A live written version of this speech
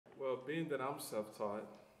being that I'm self-taught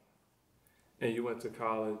and you went to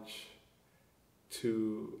college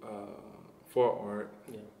to for art,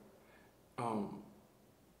 Yeah.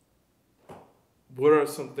 What are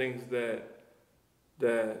some things that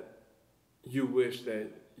you wish that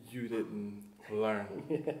you didn't learn?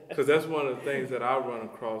 Because that's one of the things that I run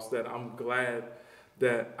across that I'm glad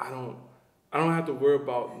that I don't have to worry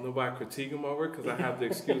about nobody critiquing my work because I have the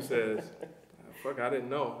excuse as fuck, I didn't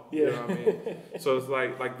know. Yeah. You know what I mean? So it's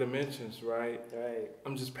like dimensions, right? Right.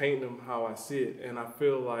 I'm just painting them how I see it, and I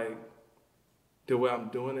feel like the way I'm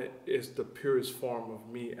doing it is the purest form of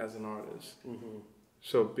me as an artist. Mm-hmm.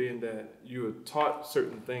 So being that you were taught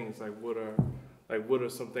certain things, what are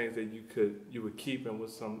some things that you would keep, and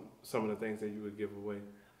what's some of the things that you would give away?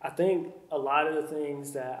 I think a lot of the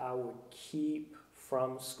things that I would keep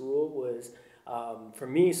from school was, for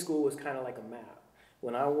me, school was kind of like a map.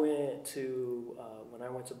 When I went to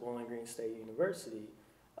Bowling Green State University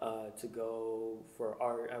to go for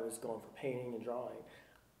art, I was going for painting and drawing.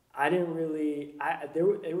 I didn't really.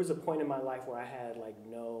 There was a point in my life where I had like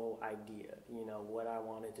no idea, what I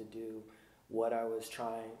wanted to do, what I was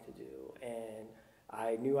trying to do, and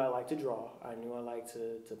I knew I liked to draw. I knew I liked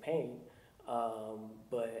to paint,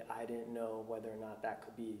 but I didn't know whether or not that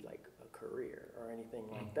could be like a career or anything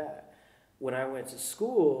like that. When I went to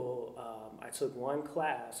school, I took one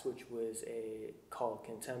class which was called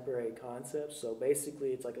Contemporary Concepts. So basically,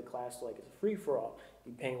 it's like a class it's a free for all.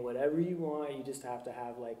 You paint whatever you want. You just have to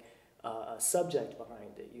have like a subject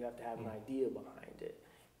behind it. You have to have an idea behind it.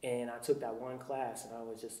 And I took that one class, and I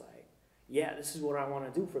was just like, yeah, this is what I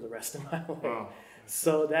want to do for the rest of my life. Wow.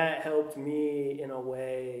 So that helped me in a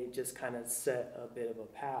way just kind of set a bit of a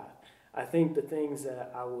path. I think the things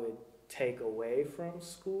that I would take away from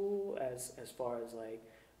school as far as like,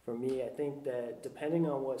 for me, I think that depending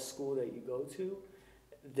on what school that you go to,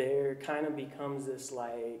 there kind of becomes this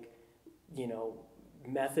like,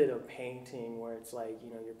 method of painting where it's like,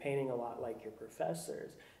 you're painting a lot like your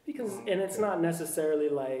professors, because, and it's not necessarily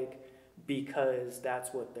like because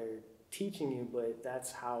that's what they're teaching you, but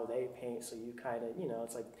that's how they paint. So you kind of,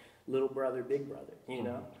 it's like little brother, big brother,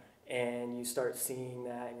 and you start seeing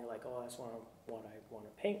that and you're like, oh, that's what I want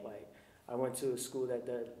to paint like. I went to a school that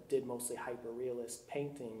did mostly hyper-realist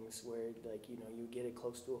paintings where like, you get it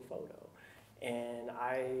close to a photo. And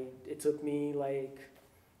it took me like,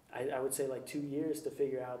 I would say like 2 years to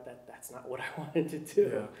figure out that that's not what I wanted to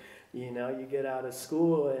do. Yeah. You get out of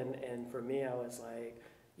school and for me, I was like,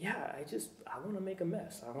 yeah, I want to make a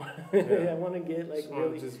mess. I want to get like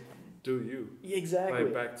really. Just do you. Exactly.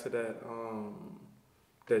 Like back to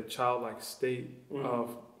that childlike state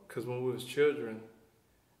of, because when we was children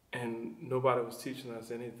and nobody was teaching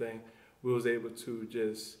us anything, we was able to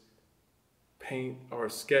just paint or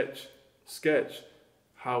sketch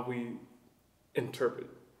how we interpret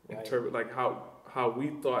like how we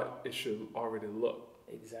thought it should already look.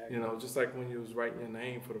 Exactly. Just like when you was writing your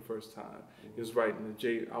name for the first time, you was writing the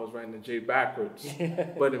J. I was writing the J backwards,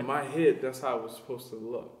 but in my head, that's how it was supposed to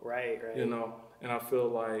look. Right. And I feel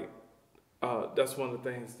like that's one of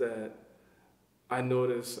the things that I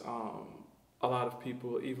notice. A lot of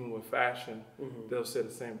people, even with fashion, they'll say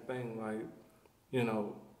the same thing. Like,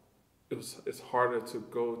 it's harder to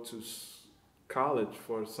go to college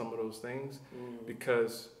for some of those things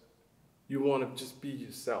because you want to just be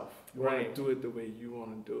yourself. You want to do it the way you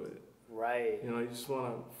want to do it. Right. You just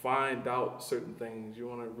want to find out certain things. You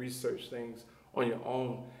want to research things on your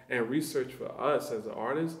own. And research for us as an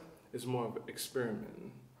artist is more of an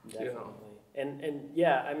experiment. Definitely. And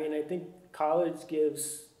yeah, I mean, I think college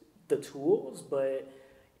gives the tools, but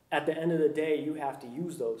at the end of the day, you have to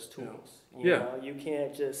use those tools. You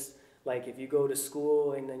can't just, like, if you go to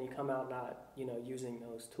school and then you come out not, using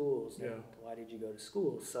those tools, then why did you go to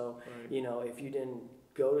school? So, if you didn't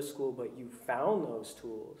go to school but you found those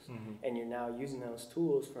tools and you're now using those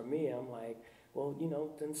tools, for me, I'm like, well,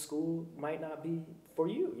 then school might not be for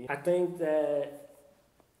you. I think that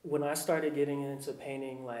when I started getting into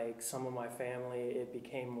painting, like, some of my family, it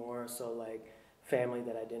became more so like family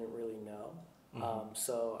that I didn't really know.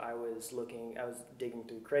 So I was digging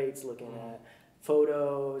through crates, looking at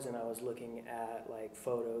photos, and I was looking at like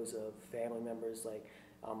photos of family members, like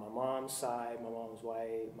on my mom's side. My mom's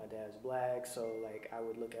white, my dad's black, so like I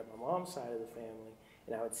would look at my mom's side of the family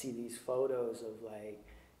and I would see these photos of like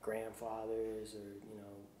grandfathers or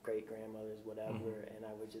great grandmothers, whatever, and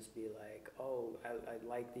I would just be like, oh, I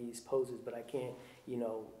like these poses, but I can't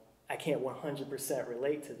 100%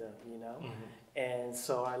 relate to them, And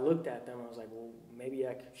so I looked at them and I was like, well, maybe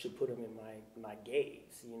I should put them in my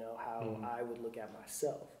gaze, how I would look at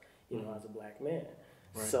myself, as a black man.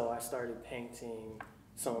 Right. So I started painting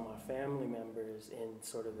some of my family members in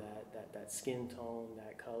sort of that skin tone,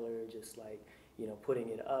 that color, just like, you know, putting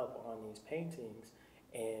it up on these paintings.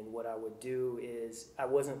 And what I would do is I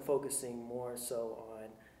wasn't focusing more so on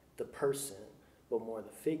the person, but more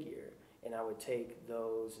the figure. And I would take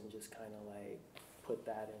those and just kind of like put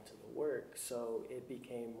that into the work. So it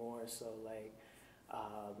became more so like,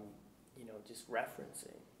 you know, just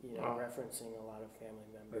referencing, you know, referencing a lot of family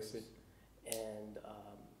members. And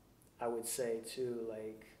I would say too,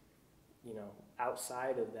 like, you know,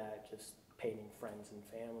 outside of that, just painting friends and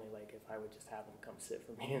family, like if I would just have them come sit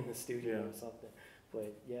for me in the studio or something.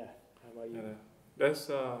 But yeah, how about you?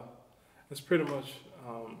 That's pretty much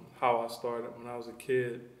how I started when I was a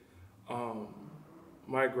kid.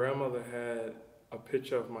 My grandmother had a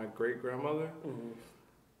picture of my great-grandmother,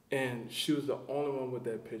 and she was the only one with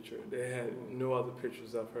that picture. They had no other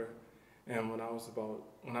pictures of her. And when I was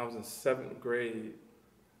in 7th grade,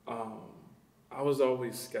 I was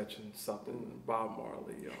always sketching something, Bob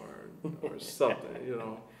Marley or something, you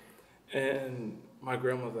know. And my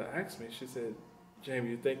grandmother asked me, she said, "Jammie,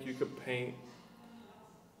 you think you could paint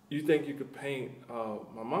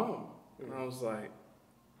my mom?" And I was like,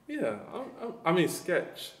 "Yeah, I mean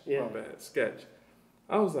sketch, my bad, sketch."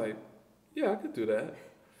 I was like, "Yeah, I could do that."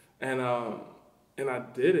 And I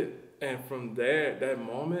did it. And from there, that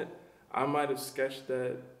moment, I might have sketched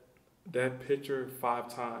that picture 5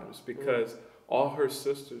 times because all her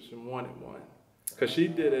sisters wanted one. Because she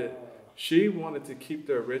did it, she wanted to keep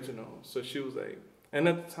the original. So she was like, and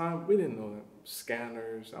at the time, we didn't know that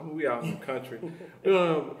scanners. I mean, we out in the country. We don't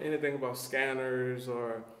know anything about scanners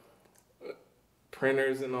or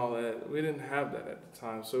printers and all that. We didn't have that at the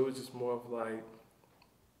time. So it was just more of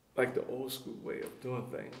like the old school way of doing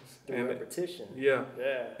things. The repetition. Yeah.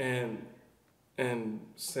 And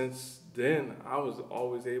since then, I was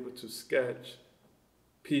always able to sketch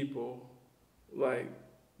people, like,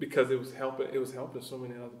 because it was helping so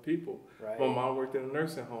many other people. Right. My mom worked in a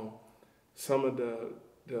nursing home. Some of the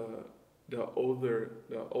older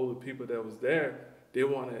people that was there, they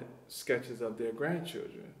wanted sketches of their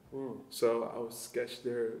grandchildren. So I would sketch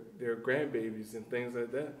their grandbabies and things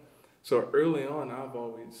like that. So early on, I've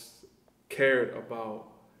always cared about,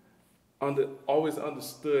 always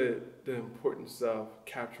understood the importance of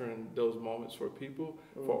capturing those moments for people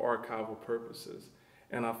for archival purposes.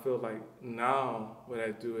 And I feel like now what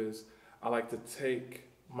I do is I like to take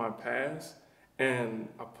my past and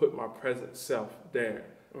I put my present self there.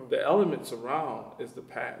 The elements around is the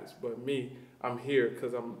past, but me, I'm here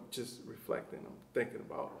because I'm just reflecting. I'm thinking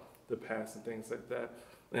about the past and things like that.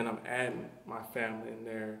 And I'm adding my family in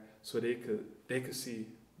there so they could see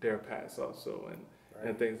their past also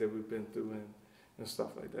and things that we've been through and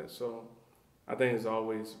stuff like that. So I think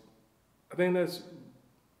that's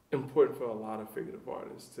important for a lot of figurative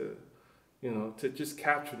artists to just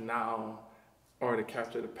capture now or to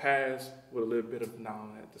capture the past with a little bit of now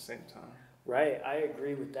at the same time. Right, I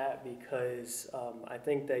agree with that because I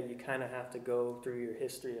think that you kind of have to go through your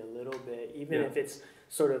history a little bit, even if it's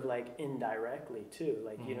sort of like indirectly too.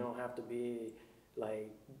 Like you don't have to be like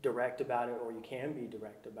direct about it, or you can be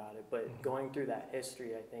direct about it. But going through that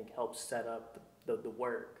history, I think, helps set up the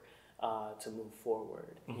work to move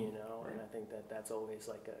forward. You know, and I think that's always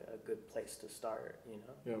like a good place to start. You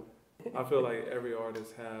know. Yeah, I feel like every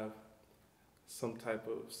artist have some type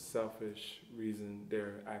of selfish reason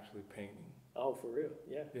they're actually painting. Oh, for real?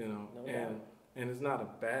 Yeah. You know, no and it's not a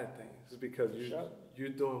bad thing. It's because you're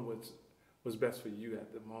doing what's best for you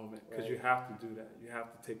at the moment. Because you have to do that. You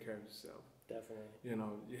have to take care of yourself. Definitely. You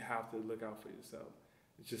know, you have to look out for yourself.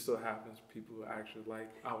 It just so happens people actually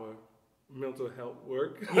like our mental health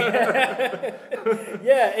work. Yeah,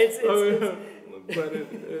 but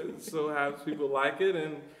it so happens people like it,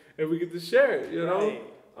 and we get to share it. You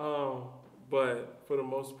know. But for the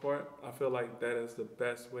most part, I feel like that is the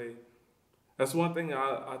best way. That's one thing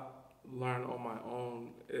I learned on my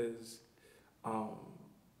own is,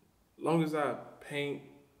 long as I paint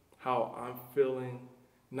how I'm feeling,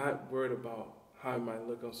 not worried about how it might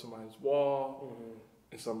look on somebody's wall,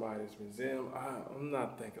 in somebody's museum. I'm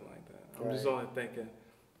not thinking like that. I'm just only thinking,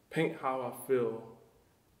 paint how I feel,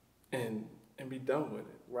 and be done with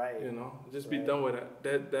it. Right. You know, just be done with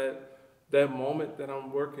it. That moment that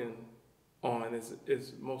I'm working on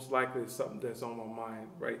is most likely something that's on my mind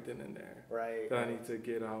right then and there. Right. That I need to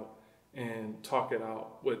get out and talk it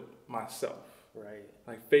out with myself. Right.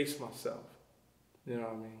 Like face myself. You know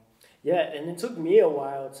what I mean? Yeah, and it took me a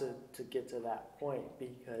while to get to that point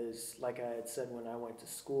because, like I had said, when I went to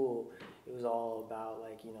school, it was all about,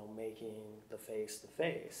 like, you know, making the face the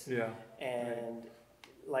face. Yeah. And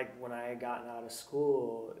like when I had gotten out of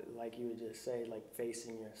school, like you would just say, like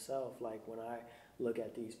facing yourself. Like when look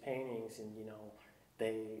at these paintings and, you know,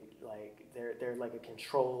 they're like a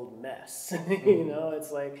controlled mess. You know,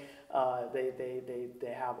 it's like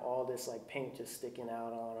they have all this like paint just sticking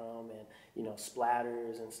out on them, and you know,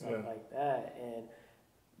 splatters and stuff like that. And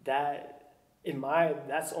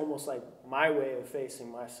that's almost like my way of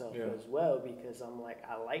facing myself as well, because I'm like,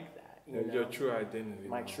 I like that. You know? Your true identity.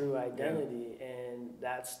 My true identity, and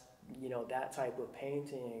that's, you know, that type of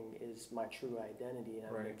painting is my true identity, and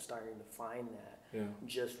I've been starting to find that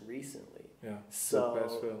just recently. Yeah, so the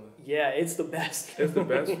best feeling. Yeah, it's the best feeling. It's the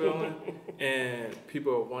best feeling, and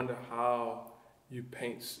people wonder how you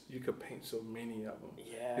could paint so many of them.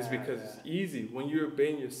 Yeah, it's because it's easy. When you're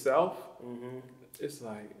being yourself, it's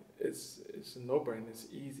like it's a no-brainer. It's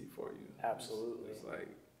easy for you. Absolutely. It's like,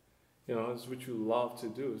 you know, it's what you love to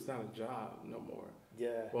do. It's not a job no more.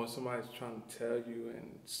 Yeah. When somebody's trying to tell you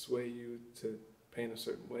and sway you to paint a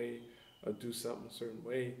certain way or do something a certain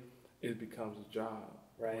way, it becomes a job.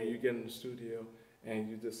 Right. When you get in the studio and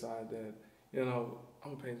you decide that, you know,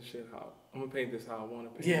 I'm gonna paint this how I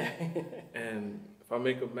want to paint it. And if I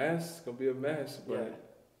make a mess, it's gonna be a mess.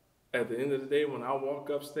 But at the end of the day, when I walk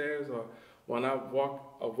upstairs or when I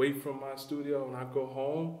walk away from my studio and I go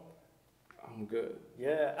home, I'm good.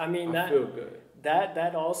 Yeah, I mean, I feel good.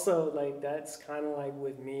 That also, like, that's kind of like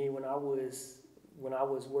with me when I was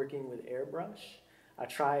working with airbrush. I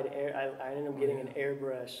ended up getting an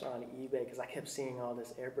airbrush on eBay because I kept seeing all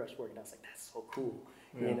this airbrush work, and I was like, that's so cool,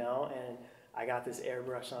 you know. And I got this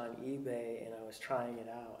airbrush on eBay, and I was trying it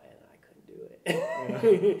out, and I couldn't do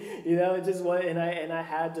it. You know, it just was, and I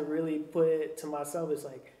had to really put it to myself. It's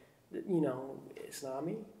like, you know, it's not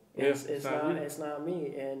me. It's not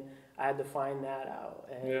me, and I had to find that out.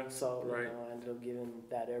 And so you know, I ended up giving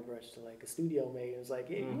that airbrush to like a studio mate. It was like,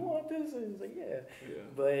 hey, you want this? And he's like, yeah.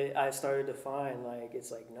 But I started to find like,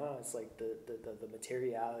 it's like, no, it's like the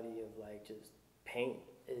materiality of like just paint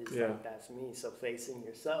is like, that's me. So facing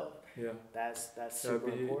yourself, that's super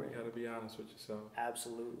important. You gotta be honest with yourself.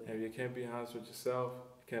 Absolutely. And if you can't be honest with yourself,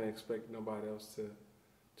 you can't expect nobody else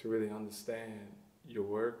to really understand your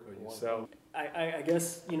work or yourself. I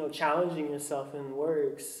guess, you know, challenging yourself in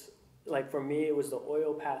works, like for me, it was the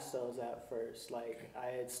oil pastels at first. Like I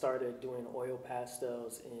had started doing oil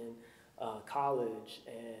pastels in college,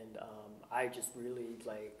 and I just really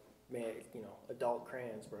like, man, you know, adult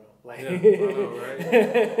crayons, bro. Like, I know,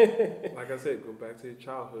 right? Like I said, go back to your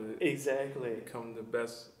childhood. Exactly. Become the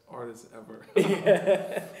best artist ever.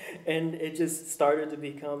 And it just started to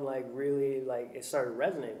become like really, like, it started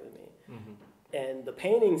resonating with me. And the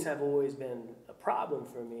paintings have always been a problem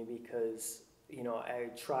for me because, you know, I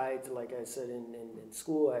tried to, like I said, in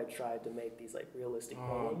school, I tried to make these like realistic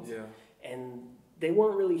poems, and they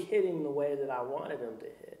weren't really hitting the way that I wanted them to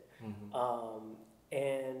hit.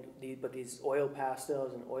 But these oil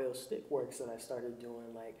pastels and oil stick works that I started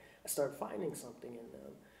doing, like I started finding something in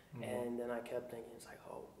them, and then I kept thinking, it's like,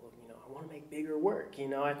 oh, well, you know, I want to make bigger work. You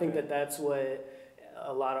know, I think that's what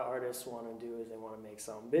a lot of artists want to do, is they want to make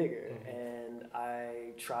something bigger. And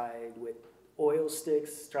I tried with oil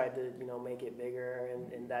sticks, tried to, you know, make it bigger,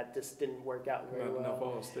 and that just didn't work out very well. Not enough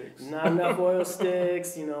oil sticks. Not enough oil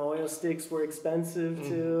sticks. You know, oil sticks were expensive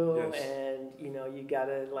too, and you know, you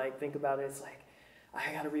gotta like think about it. It's like,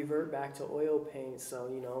 I gotta revert back to oil paint. So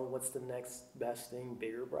you know, what's the next best thing?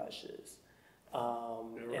 Bigger brushes.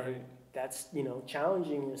 And that's, you know,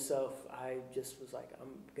 challenging yourself. I just was like, I'm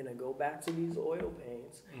gonna go back to these oil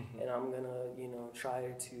paints, and I'm gonna, you know,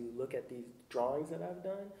 try to look at these drawings that I've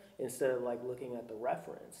done instead of like looking at the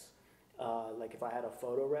reference. Like if I had a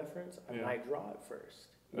photo reference, I might draw it first,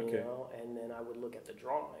 you know, and then I would look at the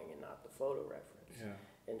drawing and not the photo reference,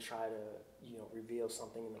 and try to, you know, reveal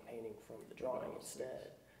something in the painting from the drawing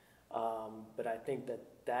instead. But I think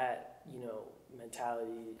that you know,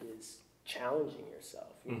 mentality is challenging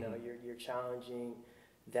yourself. You know, you're challenging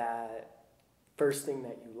that first thing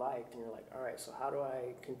that you liked, and you're like, all right, so how do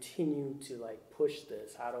I continue to like push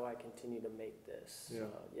this? How do I continue to make this?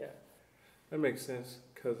 That makes sense,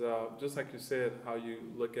 because just like you said, how you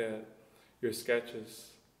look at your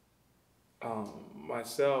sketches,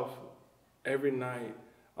 myself, every night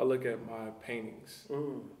I look at my paintings.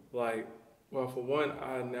 Like, well, for one,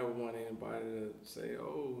 I never want anybody to say,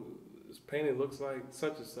 oh, this painting looks like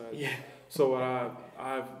such and such. So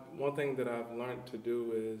what one thing that I've learned to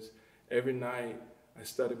do is every night I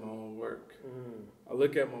study my own work. I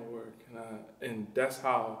look at my work, and that's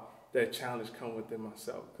how that challenge come within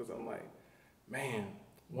myself, because I'm like, man,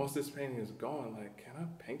 once this painting is gone, like, can I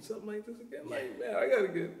paint something like this again? Like, man, I gotta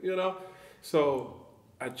get, you know. So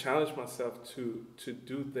I challenge myself to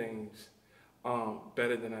do things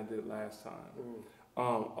better than I did last time. I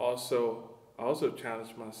also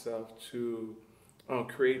challenged myself to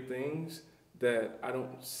create things that I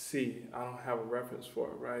don't see. I don't have a reference for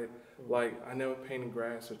it, right? Like I never painted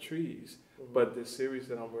grass or trees, but this series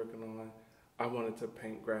that I'm working on, I wanted to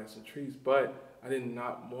paint grass and trees, but I did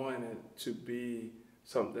not want it to be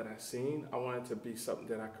something that I seen. I wanted it to be something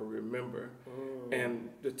that I could remember, and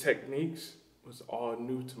the techniques was all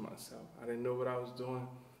new to myself. I didn't know what I was doing,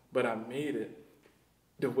 but I made it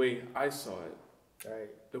the way I saw it. Right.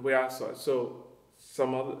 The way I saw it. So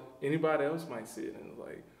anybody else might see it and it's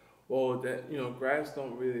like, well, that grass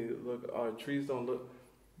don't really look, or trees don't look.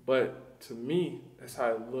 But to me, that's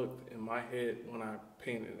how it looked in my head when I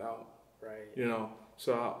painted it out. Right.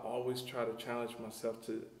 So I always try to challenge myself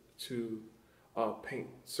to paint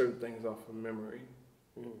certain things off of memory,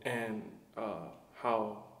 and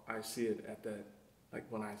how I see it at that, like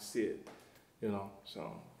when I see it,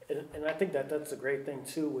 so. And I think that's a great thing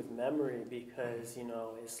too with memory, because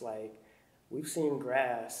it's like we've seen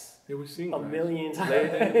grass We've seen a grass. million times.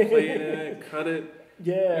 Played in it, cut it.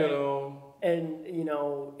 Yeah. And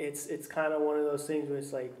it's kind of one of those things where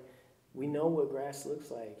it's like we know what grass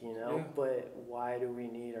looks like, Yeah. but why do we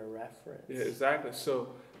need a reference? Yeah, exactly.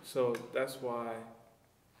 So that's why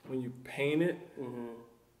when you paint it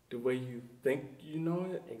the way you think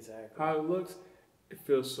it, Exactly. how it looks, it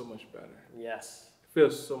feels so much better. Yes. It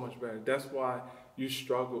feels so much better. That's why you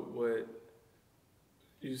struggled with,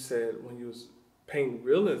 you said when you was painting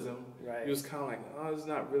realism, Right. you was kind of like, oh, it's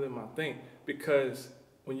not really my thing. Because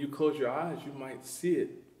when you close your eyes, you might see it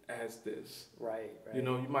as this. Right. You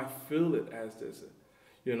might feel it as this.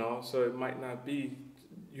 So it might not be,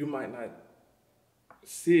 you might not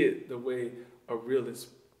see it the way a realist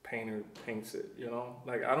painter paints it.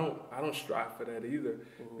 Like I don't strive for that either,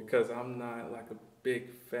 because I'm not like a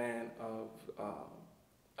big fan of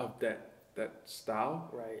that style.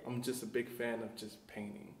 Right. I'm just a big fan of just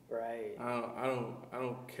painting. Right. I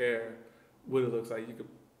don't care what it looks like.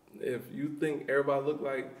 If you think everybody look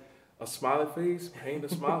like a smiley face, paint a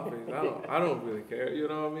smiley face. I don't really care. You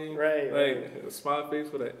know what I mean? Right. Like a smiley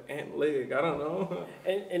face with an ant leg. I don't know.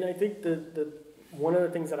 And I think the one of the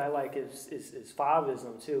things that I like is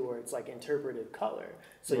fauvism too, where it's like interpretive color.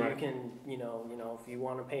 So Right. you can, if you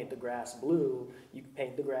want to paint the grass blue, you can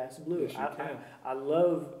paint the grass blue. Yes, you can. I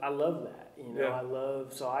love that. Yeah.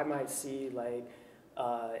 So I might see like,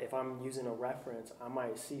 if I'm using a reference, I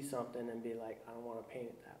might see something and be like, I don't want to paint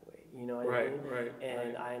it that way. You know what I mean? Right.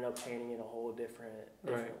 And I end up painting it a whole different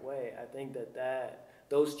Right. way. I think that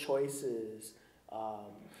those choices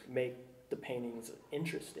make the paintings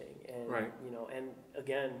interesting, and Right. and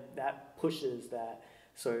again, that pushes that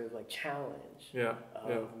sort of like challenge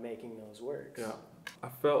of making those works. Yeah. I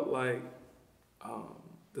felt like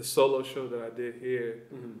the solo show that I did here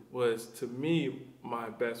was, to me, my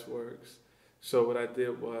best works. So what I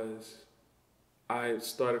did was I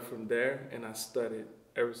started from there and I studied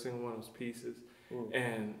every single one of those pieces,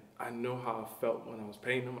 and I know how I felt when I was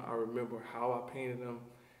painting them. I remember how I painted them,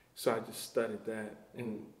 so I just studied that,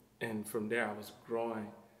 and from there I was growing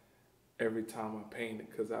every time I painted,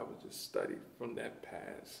 because I would just study from that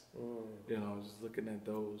past. Just looking at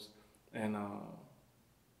those, and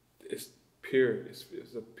it's pure. It's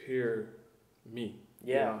a pure me.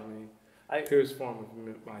 Yeah. You know what I mean? Purest form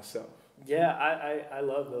of myself. Yeah, I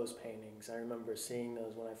love those paintings. I remember seeing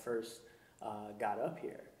those when I first got up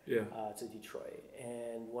here to Detroit,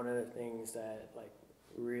 and one of the things that like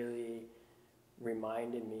really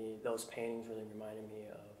reminded me, those paintings really reminded me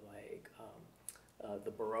of like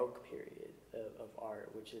the Baroque period of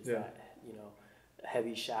art, which is that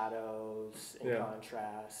heavy shadows and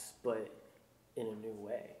contrast, but in a new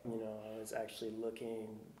way. I was actually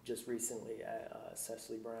looking just recently at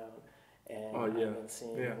Cecily Brown, and I've been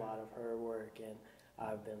seeing a lot of her work, and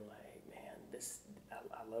I've been like, man,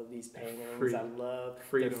 I love these paintings. I love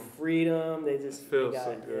freedom. Their freedom. They just feels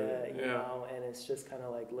so good. And it's just kind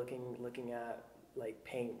of like looking at like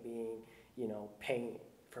paint being, paint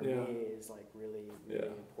for me is like really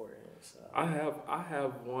important. So I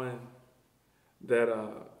have one that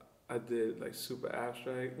I did like super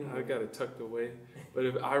abstract. I got it tucked away, but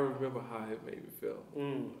if I remember how it made me feel.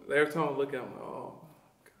 Every time I look at it, I'm like, oh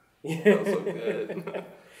God, that was so good.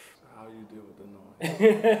 How you deal with the noise?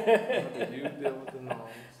 How do you deal with the noise?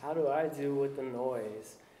 How do I deal with the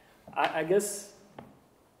noise? I guess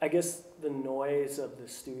the noise of the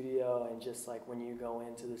studio, and just like when you go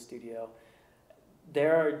into the studio,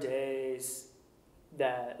 there are days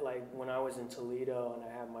that, like when I was in Toledo and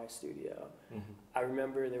I had my studio, I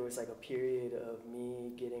remember there was like a period of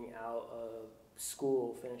me getting out of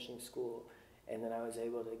school, finishing school, and then I was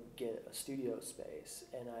able to get a studio space,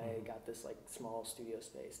 and I got this like small studio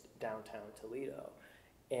space downtown Toledo.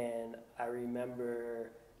 And I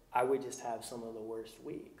remember I would just have some of the worst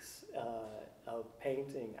weeks of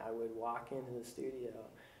painting. I would walk into the studio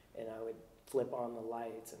and I would flip on the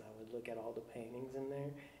lights and I would look at all the paintings in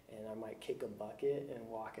there and I might kick a bucket and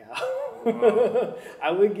walk out.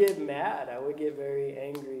 I would get mad. I would get very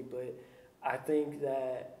angry, but I think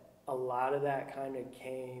that a lot of that kind of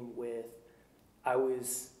came with, I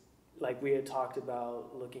was, like we had talked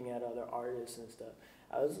about looking at other artists and stuff.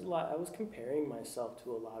 I was comparing myself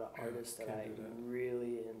to a lot of artists that I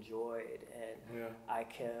really enjoyed, and I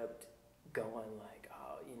kept going like,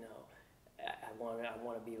 oh, you know, I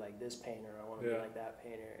want to be like this painter, I want to be like that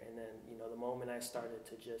painter, and then, you know, the moment I started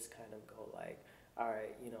to just kind of go like, all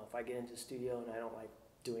right, you know, if I get into studio and I don't like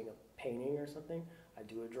doing a painting or something, I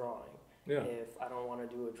do a drawing. If I don't want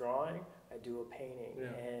to do a drawing, I do a painting,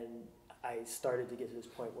 and I started to get to this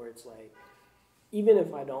point where it's like, even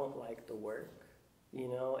if I don't like the work, you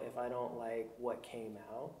know, if I don't like what came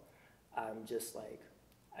out, I'm just like,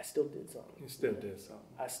 I still did something. You still did something.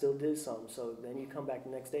 I still did something. So then you come back the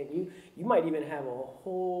next day, and you might even have a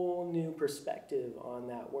whole new perspective on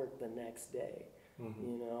that work the next day.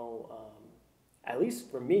 You know, at least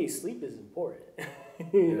for me, sleep is important.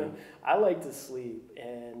 you know, I like to sleep,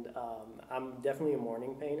 and I'm definitely a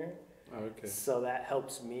morning painter. Okay. So that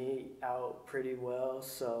helps me out pretty well.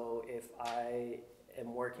 So if I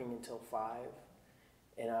am working until 5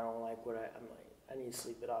 and I don't like what I'm like, I need to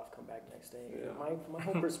sleep it off, come back next day. My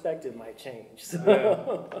whole perspective might change.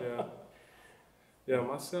 So. Yeah,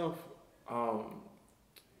 myself,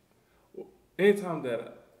 anytime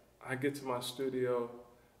that I get to my studio,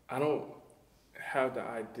 I don't have the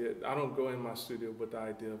idea, I don't go in my studio with the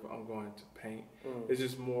idea of I'm going to paint. It's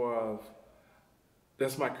just more of,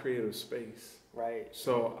 that's my creative space. Right.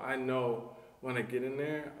 So I know when I get in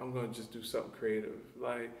there, I'm going to just do something creative.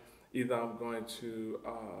 Like either I'm going to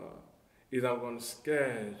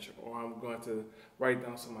sketch, or I'm going to write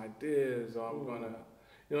down some ideas, or I'm going to,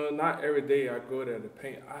 you know, not every day I go there to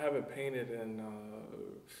paint. I haven't painted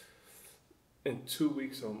in 2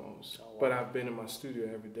 weeks almost, but I've been in my studio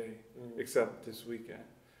every day, except this weekend.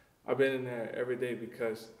 I've been in there every day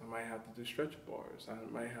because I might have to do stretch bars.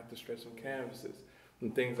 I might have to stretch some canvases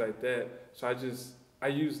and things like that. So I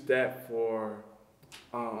use that for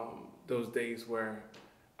those days where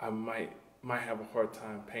I might have a hard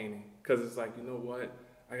time painting, because it's like, you know what,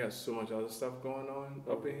 I got so much other stuff going on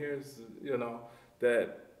up in here, you know,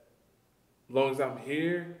 that as long as I'm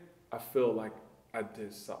here, I feel like I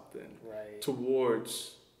did something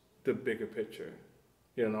towards the bigger picture,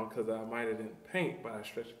 you know, because I might have didn't paint, but I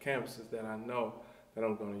stretched canvases that I know that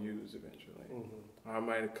I'm going to use eventually. Or I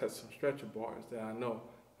might have cut some stretcher bars that I know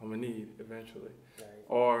I'm going to need eventually.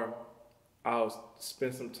 Or I'll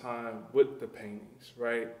spend some time with the paintings,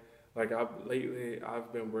 right? Like lately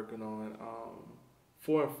I've been working on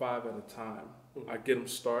 4 and 5 at a time. I get them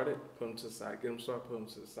started, put them to the side, get them started, put them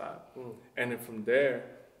to the side. And then from there,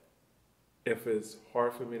 if it's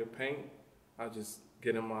hard for me to paint, I just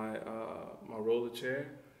get in my my roller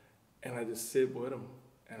chair and I just sit with them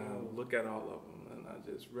and I look at all of them and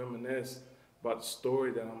I just reminisce about the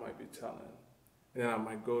story that I might be telling. And then I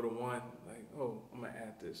might go to one like, oh, I'm gonna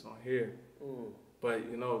add this on here. But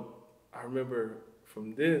you know, I remember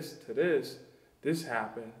from this to this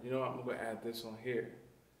happened. You know, I'm gonna add this on here.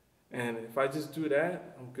 And if I just do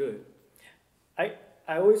that, I'm good.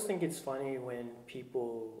 I always think it's funny when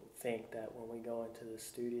people think that when we go into the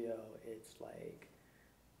studio, it's like,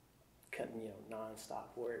 you know,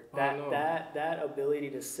 nonstop work. That ability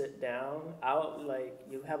to sit down, like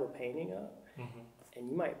you have a painting up, and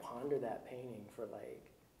you might ponder that painting for like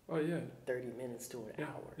 30 minutes to an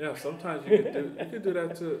hour. Yeah, sometimes you could do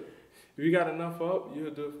that too. If you got enough up,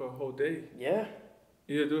 you'll do it for a whole day. Yeah.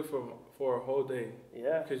 You'll do it for a whole day.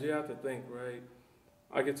 Yeah. Because you have to think, right?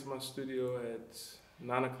 I get to my studio at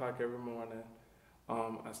 9 o'clock every morning.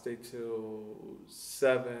 I stay till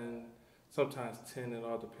 7, sometimes 10. It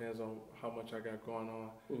all depends on how much I got going on.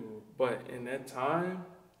 But in that time,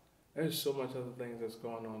 there's so much other things that's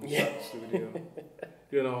going on inside the studio.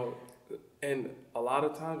 You know, and a lot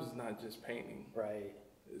of times it's not just painting. Right.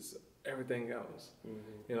 It's everything else.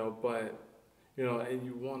 You know, but, you know, and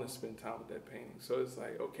you want to spend time with that painting. So it's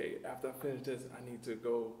like, okay, after I finish this, I need to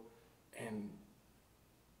go and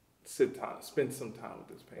spend some time with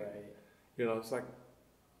this painting. Right. You know, it's like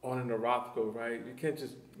owning a Rothko, right? You can't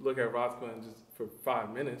just look at Rothko and just for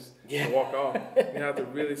 5 minutes and walk off. You have to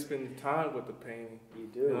really spend time with the painting. You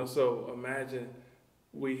do. You know, so imagine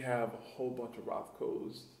we have a whole bunch of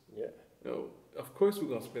Rothkos. Yeah. You know, of course we're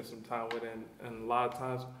gonna spend some time with it, and a lot of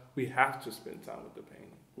times we have to spend time with the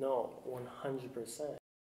painting. No, 100%.